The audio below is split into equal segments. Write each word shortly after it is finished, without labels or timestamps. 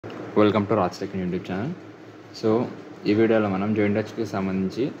Welcome to Rajstechinyt YouTube channel. So ఈ వీడియోలో మనం JNTUHకి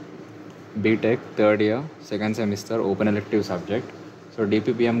సంబంధించి BTech third year second semester open elective subject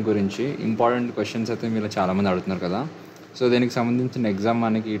DPPM గురించి ఇంపార్టెంట్ క్వశ్చన్స్ అయితే మీరు చాలామంది అడుగుతున్నారు కదా. సో దీనికి సంబంధించిన ఎగ్జామ్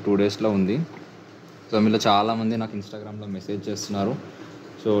మనకి 2 డేస్లో ఉంది. సో మీలో చాలామంది నాకు ఇన్స్టాగ్రామ్లో మెసేజ్ చేస్తున్నారు.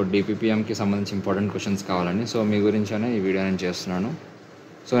 సో DPPMకి సంబంధించి ఇంపార్టెంట్ క్వశ్చన్స్ కావాలని. సో మీ గురించనే ఈ వీడియో నేను చేస్తున్నాను.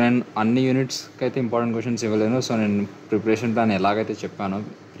 సో నేను అన్ని యూనిట్స్కి అయితే ఇంపార్టెంట్ క్వశ్చన్స్ ఇవ్వలేను. సో నేను ప్రిపరేషన్ ప్లాన్ ఎలాగైతే చెప్పానో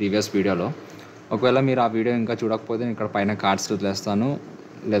ప్రీవియస్ వీడియోలో, ఒకవేళ మీరు ఆ వీడియో ఇంకా చూడకపోతే నేను ఇక్కడ పైన కార్డ్స్ వదిలేస్తాను,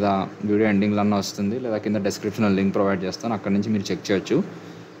 లేదా వీడియో ఎండింగ్లో వస్తుంది, లేదా కింద డిస్క్రిప్షన్లో లింక్ ప్రొవైడ్ చేస్తాను, అక్కడ నుంచి మీరు చెక్ చేయొచ్చు.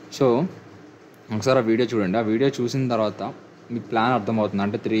 సో ఒకసారి ఆ వీడియో చూడండి. ఆ వీడియో చూసిన తర్వాత మీకు ప్లాన్ అర్థమవుతుంది.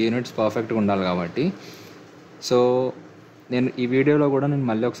 అంటే 3 యూనిట్స్ పర్ఫెక్ట్గా ఉండాలి కాబట్టి. సో నేను ఈ వీడియోలో కూడా నేను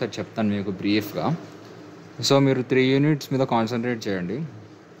మళ్ళీ ఒకసారి చెప్తాను మీకు బ్రీఫ్గా. సో మీరు 3 యూనిట్స్ మీద కాన్సన్ట్రేట్ చేయండి.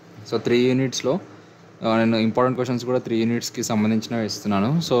 సో 3 యూనిట్స్లో నేను ఇంపార్టెంట్ క్వశ్చన్స్ కూడా 3 యూనిట్స్కి సంబంధించినవి ఇస్తున్నాను.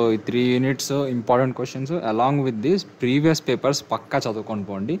 సో ఈ 3 units important questions along with this previous papers పక్కా చదువుకొని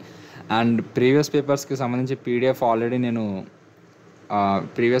పోండి. అండ్ ప్రీవియస్ పేపర్స్కి సంబంధించి PDF ఆల్రెడీ నేను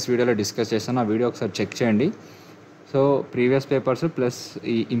ప్రీవియస్ వీడియోలో డిస్కస్ చేస్తాను. ఆ వీడియో ఒకసారి చెక్ చేయండి. సో ప్రీవియస్ పేపర్స్ ప్లస్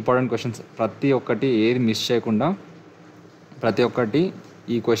ఈ ఇంపార్టెంట్ క్వశ్చన్స్ ప్రతి ఒక్కటి ఏది మిస్ చేయకుండా ప్రతి ఒక్కటి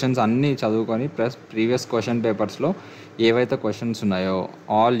ఈ క్వశ్చన్స్ అన్నీ చదువుకొని ప్లస్ ప్రీవియస్ క్వశ్చన్ పేపర్స్లో ఏవైతే క్వశ్చన్స్ ఉన్నాయో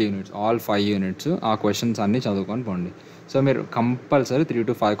ఆల్ 5 యూనిట్స్ ఆ క్వశ్చన్స్ అన్నీ చదువుకొని పోండి. సో మీరు కంపల్సరీ 3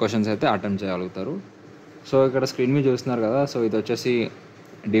 to 5 క్వశ్చన్స్ అయితే అటెంప్ట్ చేయగలుగుతారు. సో ఇక్కడ స్క్రీన్ మీద చూస్తున్నారు కదా. సో ఇది వచ్చేసి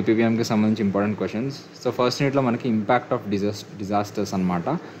DPPMకి సంబంధించి ఇంపార్టెంట్ క్వశ్చన్స్. సో ఫస్ట్ యూనిట్లో మనకి ఇంపాక్ట్ ఆఫ్ డిజాస్టర్స్ అనమాట.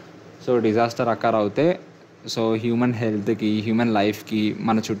 సో డిజాస్టర్ అక్కర్ అవుతే సో హ్యూమన్ హెల్త్కి, హ్యూమన్ లైఫ్కి,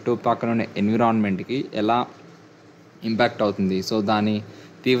 మన చుట్టుపక్కల ఉన్న ఎన్విరాన్మెంట్కి ఎలా ఇంపాక్ట్ అవుతుంది, సో దాని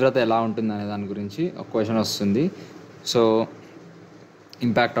తీవ్రత ఎలా ఉంటుంది అనే దాని గురించి ఒక క్వశ్చన్ వస్తుంది. సో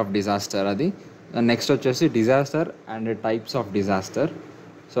ఇంపాక్ట్ ఆఫ్ డిజాస్టర్ అది. నెక్స్ట్ వచ్చేసి disaster and types of disaster.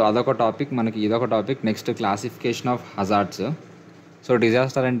 So అదొక టాపిక్ మనకి, ఇదొక topic. Next classification of hazards. So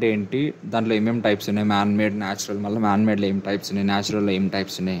disaster అంటే ఏంటి, దాంట్లో ఏమేమి టైప్స్ ఉన్నాయి, మ్యాన్ మేడ్, న్యాచురల్, మళ్ళీ మ్యాన్ మేడ్లో ఏం టైప్స్ ఉన్నాయి, న్యాచురల్లో ఏం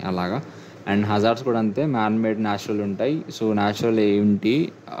టైప్స్ ఉన్నాయి అలాగా. అండ్ హజార్డ్స్ కూడా అంతే, మ్యాన్ మేడ్, న్యాచురల్ ఉంటాయి. సో న్యాచురల్ ఏంటి,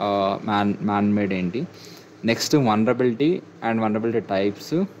 మ్యాన్ మేడ్ ఏంటి. Next vulnerability and vulnerability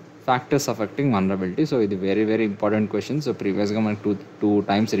types, factors affecting vulnerability. So ఇది very very important question. So ప్రీవియస్గా మనకి టూ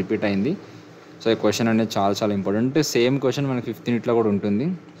టైమ్స్ రిపీట్ అయింది. సో ఈ క్వశ్చన్ అనేది చాలా చాలా ఇంపార్టెంట్. సేమ్ క్వశ్చన్ మనకి 5th యూనిట్లో కూడా ఉంటుంది.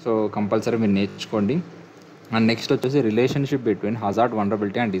 సో కంపల్సరీ మీరు నేర్చుకోండి. అండ్ నెక్స్ట్ వచ్చేసి relationship between hazard,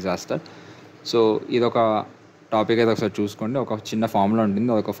 vulnerability and disaster. So ఇదొక టాపిక్ అయితే ఒకసారి చూసుకోండి. ఒక చిన్న ఫార్ములా ఉంటుంది,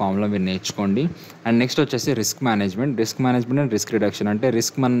 అదొక ఫార్ములా మీరు నేర్చుకోండి. అండ్ నెక్స్ట్ వచ్చేసి risk management and risk reduction. అంటే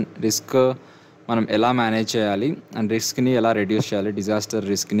రిస్క్ మనం ఎలా మేనేజ్ చేయాలి అండ్ రిస్క్ని ఎలా రెడ్యూస్ చేయాలి, డిజాస్టర్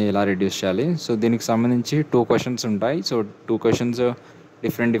రిస్క్ని ఎలా రెడ్యూస్ చేయాలి. సో దీనికి సంబంధించి 2 క్వశ్చన్స్ ఉంటాయి. సో 2 క్వశ్చన్స్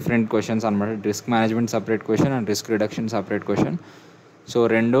డిఫరెంట్ క్వశ్చన్స్ అనమాట. Risk management separate question and risk reduction separate question. So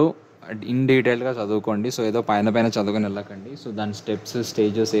 2 in డీటెయిల్గా చదువుకోండి. సో ఏదో పైన చదువుకొని వెళ్ళకండి. సో దాని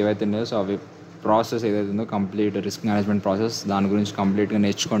స్టేజెస్ ఏవైతే ఉన్నాయో, సో అవి ప్రాసెస్ ఏదైతే ఉందో కంప్లీట్ రిస్క్ మేనేజ్మెంట్ ప్రాసెస్, దాని గురించి కంప్లీట్గా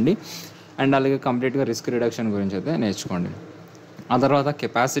నేర్చుకోండి. అండ్ అలాగే కంప్లీట్గా రిస్క్ రిడక్షన్ గురించి అయితే నేర్చుకోండి. ఆ తర్వాత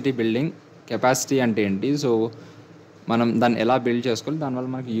కెపాసిటీ బిల్డింగ్. కెపాసిటీ అంటే ఏంటి, సో మనం దాన్ని ఎలా బిల్డ్ చేసుకోవాలి, దానివల్ల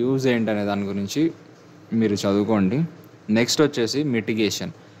మనకి యూజ్ ఏంటి అనే దాని గురించి మీరు చదువుకోండి. నెక్స్ట్ వచ్చేసి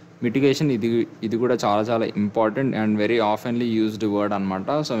మిటిగేషన్. ఇది కూడా చాలా చాలా important and very oftenly used word అనమాట.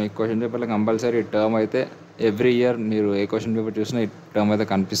 సో మీకు క్వశ్చన్ పేపర్లో కంపల్సరీ టర్మ్ అయితే ఎవ్రీ ఇయర్ మీరు ఏ క్వశ్చన్ పేపర్ చూసినా ఈ టర్మ్ అయితే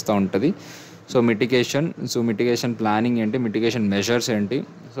కనిపిస్తూ ఉంటుంది. సో మిటిగేషన్ ప్లానింగ్ ఏంటి, మిటిగేషన్ మెజర్స్ ఏంటి.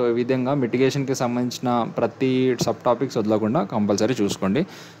 సో ఈ విధంగా మిటిగేషన్కి సంబంధించిన ప్రతి సబ్ టాపిక్స్ వదలకుండా కంపల్సరీ చూసుకోండి.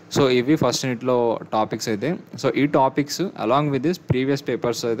 సో ఇవి ఫస్ట్ యూనిట్లో టాపిక్స్ అయితే. సో ఈ topics along with this previous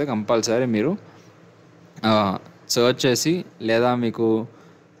papers అయితే కంపల్సరీ మీరు సర్చ్ చేసి, లేదా మీకు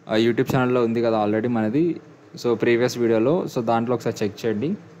యూట్యూబ్ ఛానల్లో ఉంది కదా ఆల్రెడీ మనది, సో ప్రీవియస్ వీడియోలో, సో దాంట్లో ఒకసారి చెక్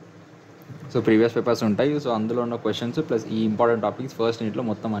చేయండి. సో ప్రీవియస్ పేపర్స్ ఉంటాయి. సో అందులో ఉన్న క్వశ్చన్స్ ప్లస్ ఈ ఇంపార్టెంట్ టాపిక్స్ ఫస్ట్ యూనిట్లో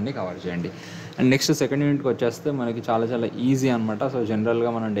మొత్తం అన్నీ కవర్ చేయండి. అండ్ నెక్స్ట్ సెకండ్ యూనిట్కి వచ్చేస్తే మనకి చాలా చాలా ఈజీ అనమాట. సో జనరల్గా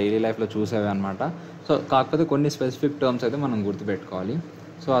మనం డైలీ లైఫ్లో చూసేవి అనమాట. సో కాకపోతే కొన్ని స్పెసిఫిక్ టర్మ్స్ అయితే మనం గుర్తుపెట్టుకోవాలి.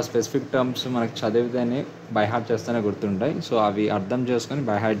 సో ఆ స్పెసిఫిక్ టర్మ్స్ మనకి చదివితేనే బైహార్ట్ చేస్తేనే గుర్తుంటాయి. సో అవి అర్థం చేసుకొని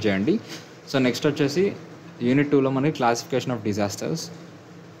బైహార్ట్ చేయండి. సో నెక్స్ట్ వచ్చేసి యూనిట్ 2లో మనకి క్లాసిఫికేషన్ ఆఫ్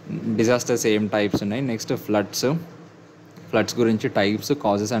డిజాస్టర్స్ ఏం టైప్స్ ఉన్నాయి. నెక్స్ట్ ఫ్లడ్స్ గురించి types,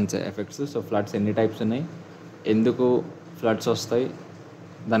 causes and effects. So floods ఎన్ని టైప్స్ ఉన్నాయి, ఎందుకు ఫ్లడ్స్ వస్తాయి,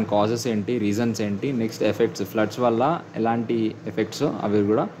 దాని కాజెస్ ఏంటి, రీజన్స్ ఏంటి. నెక్స్ట్ ఎఫెక్ట్స్, ఫ్లడ్స్ వల్ల ఎలాంటి ఎఫెక్ట్స్ అవి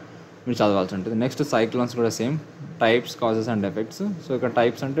కూడా మీరు చదవాల్సి ఉంటుంది. నెక్స్ట్ సైక్లోన్స్ కూడా same, types, causes and effects. So ఇక్కడ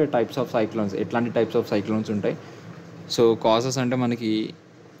టైప్స్ అంటే టైప్స్ ఆఫ్ సైక్లోన్స్, ఎట్లాంటి టైప్స్ ఆఫ్ సైక్లోన్స్ ఉంటాయి. సో కాజెస్ అంటే మనకి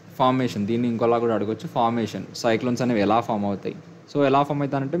ఫార్మేషన్, దీన్ని ఇంకోలా కూడా అడగొచ్చు, ఫార్మేషన్, సైక్లోన్స్ అనేవి ఎలా ఫామ్ అవుతాయి. సో ఎలా ఫామ్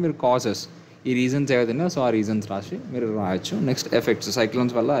అవుతాయంటే మీరు కాజెస్ ఈ రీజన్స్ ఏవైతే సో ఆ రీజన్స్ రాసి మీరు రాయొచ్చు. నెక్స్ట్ ఎఫెక్ట్స్,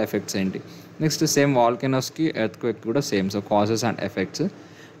 సైక్లోన్స్ వల్ల ఎఫెక్ట్స్ ఏంటి. నెక్స్ట్ సేమ్ వాల్కెనోస్కి ఎర్త్క్వేక్ కూడా same, so causes and effects.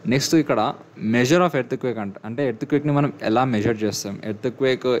 Next ఇక్కడ మెజర్ ఆఫ్ ఎర్త్క్వేక్ అంటే ఎర్త్క్వేక్ని మనం ఎలా మెజర్ చేస్తాం,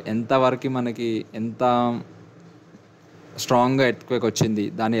 ఎర్త్క్వేక్ ఎంతవరకు మనకి ఎంత స్ట్రాంగ్గా ఎర్త్క్వేక్ వచ్చింది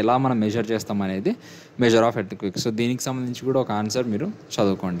దాన్ని ఎలా మనం మెజర్ చేస్తాం అనేది మెజర్ ఆఫ్ ఎర్త్క్వేక్. సో దీనికి సంబంధించి కూడా ఒక ఆన్సర్ మీరు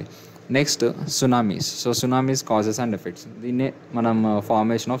చదువుకోండి. Next tsunamis. So tsunamis causes and effects, దీన్నే మనం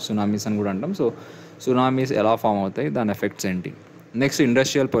ఫార్మేషన్ ఆఫ్ సునామీస్ అని కూడా అంటాం. సో సునామీస్ ఎలా ఫామ్ అవుతాయి, దాని ఎఫెక్ట్స్ ఏంటి. Next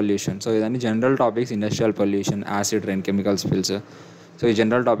industrial pollution. సో ఇవన్నీ general topics, industrial pollution, acid rain, chemical spills. So ఈ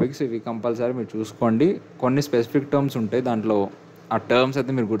జనరల్ టాపిక్స్ ఇవి కంపల్సరీ మీరు చూసుకోండి. కొన్ని స్పెసిఫిక్ టర్మ్స్ ఉంటాయి, దాంట్లో ఆ టర్మ్స్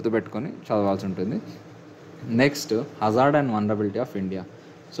అయితే మీరు గుర్తుపెట్టుకొని చదవాల్సి ఉంటుంది. Next hazard and vulnerability of India.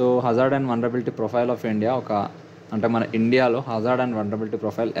 So hazard and vulnerability profile of India, అంటే మన ఇండియాలో హజార్డ్ అండ్ వల్నరబిలిటీ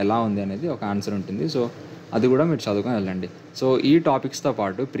ప్రొఫైల్ ఎలా ఉంది అనేది ఒక ఆన్సర్ ఉంటుంది. సో అది కూడా మీరు చదువుకొని వెళ్ళండి. సో ఈ టాపిక్స్తో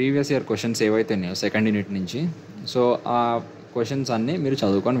పాటు ప్రీవియస్ ఇయర్ క్వశ్చన్స్ ఏవైతే ఉన్నాయో సెకండ్ యూనిట్ నుంచి, సో ఆ క్వశ్చన్స్ అన్నీ మీరు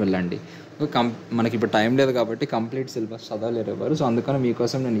చదువుకొని వెళ్ళండి. మనకి ఇప్పుడు టైం లేదు కాబట్టి కంప్లీట్ సిలబస్ చదవలేరు ఎవరు, సో అందుకని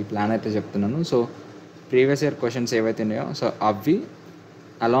మీకోసం నేను ఈ ప్లాన్ అయితే చెప్తున్నాను. సో ప్రీవియస్ ఇయర్ క్వశ్చన్స్ ఏవైతే ఉన్నాయో సో అవి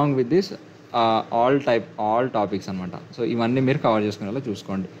along with this all topics అనమాట. సో ఇవన్నీ మీరు కవర్ చేసుకునేలా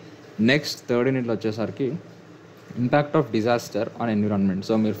చూసుకోండి. నెక్స్ట్ థర్డ్ యూనిట్లో వచ్చేసరికి impact of disaster on environment.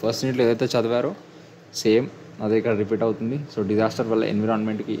 So మీరు ఫస్ట్ యూనిట్లో ఏదైతే చదివారో సేమ్ అదే ఇక్కడ రిపీట్ అవుతుంది. సో డిజాస్టర్ వల్ల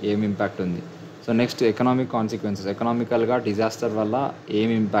ఎన్విరాన్మెంట్కి ఏం ఇంపాక్ట్ ఉంది. So next economic consequences, ఎకనామికల్గా disaster వల్ల ఏం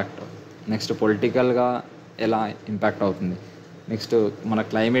ఇంపాక్ట్. నెక్స్ట్ పొలిటికల్గా ఎలా ఇంపాక్ట్ అవుతుంది. నెక్స్ట్ మన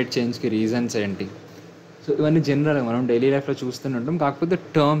క్లైమేట్ చేంజ్కి రీజన్స్ ఏంటి. సో ఇవన్నీ జనరల్గా మనం డైలీ లైఫ్లో చూస్తూనే ఉంటాం. కాకపోతే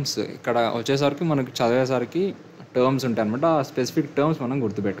టర్మ్స్ ఇక్కడ వచ్చేసరికి మనకు చదివేసరికి టర్మ్స్ ఉంటాయి అనమాట. ఆ స్పెసిఫిక్ టర్మ్స్ మనం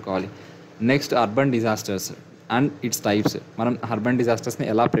గుర్తుపెట్టుకోవాలి. Next urban disasters and it's types. మనం అర్బన్ డిజాస్టర్స్ని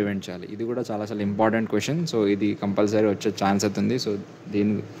ఎలా ప్రివెంట్ చేయాలి, ఇది కూడా చాలా చాలా ఇంపార్టెంట్ క్వశ్చన్. సో ఇది కంపల్సరీ వచ్చే ఛాన్స్ అవుతుంది. సో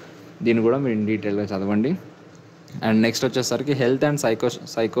దీన్ని కూడా మీరు ఇన్ డీటెయిల్గా చదవండి. అండ్ నెక్స్ట్ వచ్చేసరికి health and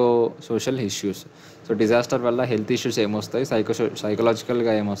psycho social issues. So disaster వల్ల హెల్త్ ఇష్యూస్ ఏమొస్తాయి,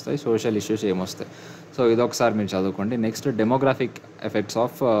 సైకలాజికల్గా ఏమొస్తాయి, సోషల్ ఇష్యూస్ ఏమొస్తాయి. సో ఇదొకసారి మీరు చదువుకోండి. Next demographic effects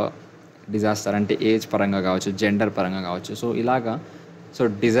of disaster, అంటే ఏజ్ పరంగా కావచ్చు, జెండర్ పరంగా కావచ్చు. సో ఇలాగా సో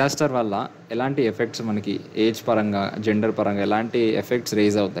డిజాస్టర్ వల్ల ఎలాంటి ఎఫెక్ట్స్ మనకి ఏజ్ పరంగా, జెండర్ పరంగా ఎలాంటి ఎఫెక్ట్స్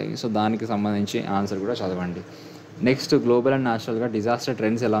రేజ్ అవుతాయి. సో దానికి సంబంధించి ఆన్సర్ కూడా చదవండి. Next global and నేషనల్గా disaster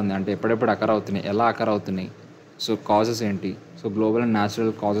trends ఎలా ఉంది, అంటే ఎప్పుడెప్పుడు అకర్ అవుతున్నాయి, ఎలా అకర్ అవుతున్నాయి, సో కాజెస్ ఏంటి, so global and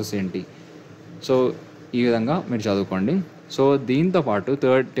natural causes ఏంటి. సో ఈ విధంగా మీరు చదువుకోండి. సో దీంతో పాటు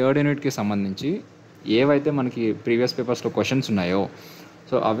థర్డ్ యూనిట్కి సంబంధించి ఏవైతే మనకి ప్రీవియస్ పేపర్స్లో క్వశ్చన్స్ ఉన్నాయో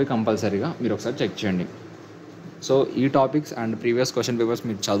సో అవి కంపల్సరీగా మీరు ఒకసారి చెక్ చేయండి. సో ఈ topics and previous question papers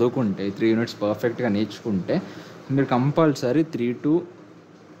మీరు చదువుకుంటే 3 యూనిట్స్ పర్ఫెక్ట్గా నేర్చుకుంటే మీరు కంపల్సరీ 3 to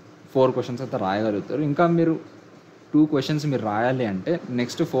 4 క్వశ్చన్స్ అయితే రాయగలుగుతారు. ఇంకా మీరు 2 క్వశ్చన్స్ మీరు రాయాలి అంటే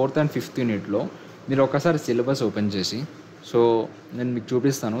నెక్స్ట్ 4th and 5th యూనిట్లో మీరు ఒకసారి సిలబస్ ఓపెన్ చేసి, సో నేను మీకు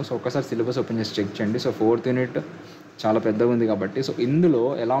చూపిస్తాను. సో ఒకసారి సిలబస్ ఓపెన్ చేసి చెక్ చేయండి. సో 4th యూనిట్ చాలా పెద్దగా ఉంది కాబట్టి సో ఇందులో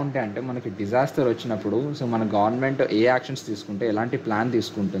ఎలా ఉంటాయి అంటే మనకి డిజాస్టర్ వచ్చినప్పుడు సో మన గవర్నమెంట్ ఏ యాక్షన్స్ తీసుకుంటే ఎలాంటి ప్లాన్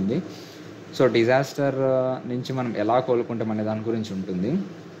తీసుకుంటుంది, సో డిజాస్టర్ నుంచి మనం ఎలా కోలుకుంటాం అనే దాని గురించి ఉంటుంది.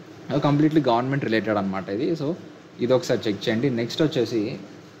 కంప్లీట్లీ గవర్నమెంట్ రిలేటెడ్ అనమాట ఇది. సో ఇది ఒకసారి చెక్ చేయండి. నెక్స్ట్ వచ్చేసి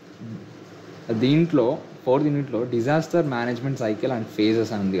దీంట్లో 4th యూనిట్లో disaster management cycle and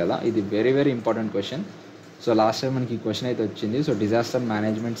phases అని ఉంది కదా, ఇది very very important question. So last time మనకి ఈ క్వశ్చన్ అయితే వచ్చింది. So disaster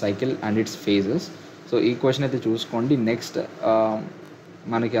management cycle and it's phases. So ఈ క్వశ్చన్ అయితే చూసుకోండి. నెక్స్ట్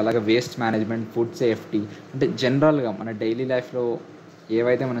మనకి అలాగే వేస్ట్ మేనేజ్మెంట్, ఫుడ్ సేఫ్టీ, అంటే జనరల్గా మన డైలీ లైఫ్లో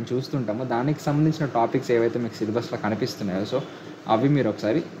ఏవైతే మనం చూస్తుంటామో దానికి సంబంధించిన టాపిక్స్ ఏవైతే మీకు సిలబస్లో కనిపిస్తున్నాయో సో అవి మీరు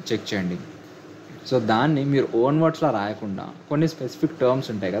ఒకసారి చెక్ చేయండి. సో దాన్ని మీరు ఓన్ వర్డ్స్లో రాయకుండా కొన్ని స్పెసిఫిక్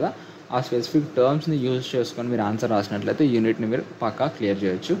టర్మ్స్ ఉంటాయి కదా, ఆ స్పెసిఫిక్ టర్మ్స్ని యూజ్ చేసుకొని మీరు ఆన్సర్ రాసినట్లయితే యూనిట్ని మీరు పక్కా క్లియర్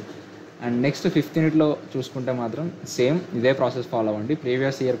చేయొచ్చు. అండ్ నెక్స్ట్ 5th యూనిట్లో చూసుకుంటే మాత్రం సేమ్ ఇదే ప్రాసెస్ ఫాలో అవ్వండి.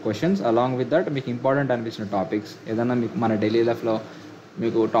 Previous year questions along with that మీకు ఇంపార్టెంట్ అనిపించిన టాపిక్స్ ఏదన్నా మీకు మన డైలీ లైఫ్లో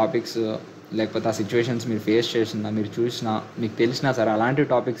మీకు టాపిక్స్ లేకపోతే ఆ సిచ్యువేషన్స్ మీరు ఫేస్ చేసినా, మీరు చూసినా, మీకు తెలిసినా సరే అలాంటి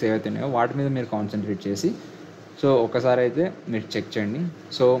టాపిక్స్ ఏవైతే ఉన్నాయో వాటి మీద మీరు కాన్సన్ట్రేట్ చేసి సో ఒకసారి అయితే మీరు చెక్ చేయండి.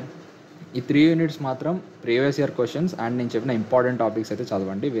 సో ఈ 3 యూనిట్స్ మాత్రం ప్రీవియస్ ఇయర్ క్వశ్చన్స్ అండ్ నేను చెప్పిన ఇంపార్టెంట్ టాపిక్స్ అయితే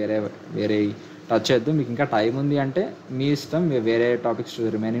చదవండి. వేరే టచ్ చేద్దాం. మీకు ఇంకా టైం ఉంది అంటే మీ ఇష్టం, మీరు వేరే టాపిక్స్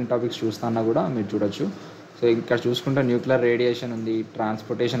రిమైనింగ్ టాపిక్స్ చూస్తున్నా కూడా మీరు చూడొచ్చు. సో ఇక్కడ చూసుకుంటే న్యూక్లియర్ రేడియేషన్ ఉంది,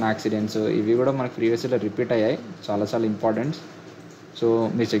 ట్రాన్స్పోర్టేషన్ యాక్సిడెంట్స్, ఇవి కూడా మనకు ప్రీవియస్ ఇయర్లో రిపీట్ అయ్యాయి, చాలా చాలా ఇంపార్టెంట్. సో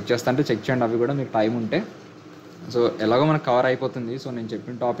మీరు చెక్ చేస్తుంటే చెక్ చేయండి, అవి కూడా మీకు టైం ఉంటే. సో ఎలాగో మనకు కవర్ అయిపోతుంది. సో నేను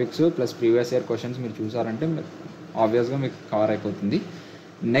చెప్పిన topics plus previous year questions మీరు చూసారంటే ఆబ్వియస్గా మీకు కవర్ అయిపోతుంది.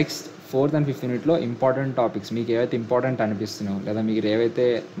 నెక్స్ట్ 4th and 5th యూనిట్లో ఇంపార్టెంట్ టాపిక్స్ మీకు ఏవైతే ఇంపార్టెంట్ అనిపిస్తున్నాయో లేదా మీరు ఏవైతే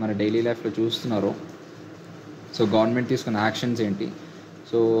మన డైలీ లైఫ్లో చూస్తున్నారో సో గవర్నమెంట్ తీసుకున్న యాక్షన్స్ ఏంటి,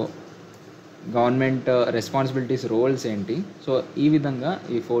 సో గవర్నమెంట్ రెస్పాన్సిబిలిటీస్ రోల్స్ ఏంటి. సో ఈ విధంగా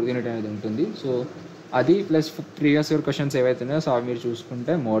ఈ 4th యూనిట్ అనేది ఉంటుంది. సో అది ప్లస్ ప్రీవియస్ ఇయర్ క్వశ్చన్స్ ఏవైతే ఉన్నాయో సో అవి మీరు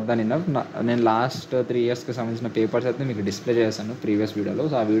చూసుకుంటే మోర్ దాన్ ఇనఫ్. నేను లాస్ట్ 3 ఇయర్స్కి సంబంధించిన పేపర్స్ అయితే మీకు డిస్ప్లే చేశాను ప్రీవియస్ వీడియోలో.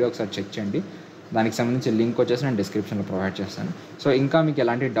 సో ఆ వీడియో ఒకసారి చెక్ చేయండి. దానికి సంబంధించి లింక్ వచ్చేసి నేను డిస్క్రిప్షన్లో ప్రొవైడ్ చేస్తాను. సో ఇంకా మీకు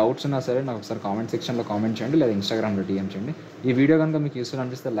ఎలాంటి డౌట్స్ ఉన్నా సరే నాకు ఒకసారి కామెంట్ సెక్షన్లో కామెంట్ చేయండి, లేదా ఇన్స్టాగ్రామ్లో DM చేయండి. ఈ వీడియో కనుక మీకు యూస్ఫుల్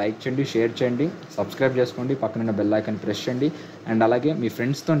అనిపిస్తే లైక్ చేయండి, షేర్ చేయండి, సబ్స్క్రైబ్ చేసుకోండి, పక్కన బెల్ ఐకాన్ ప్రెస్ చేయండి, అండ్ అలాగే మీ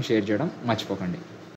ఫ్రెండ్స్తో షేర్ చేయడం మర్చిపోకండి.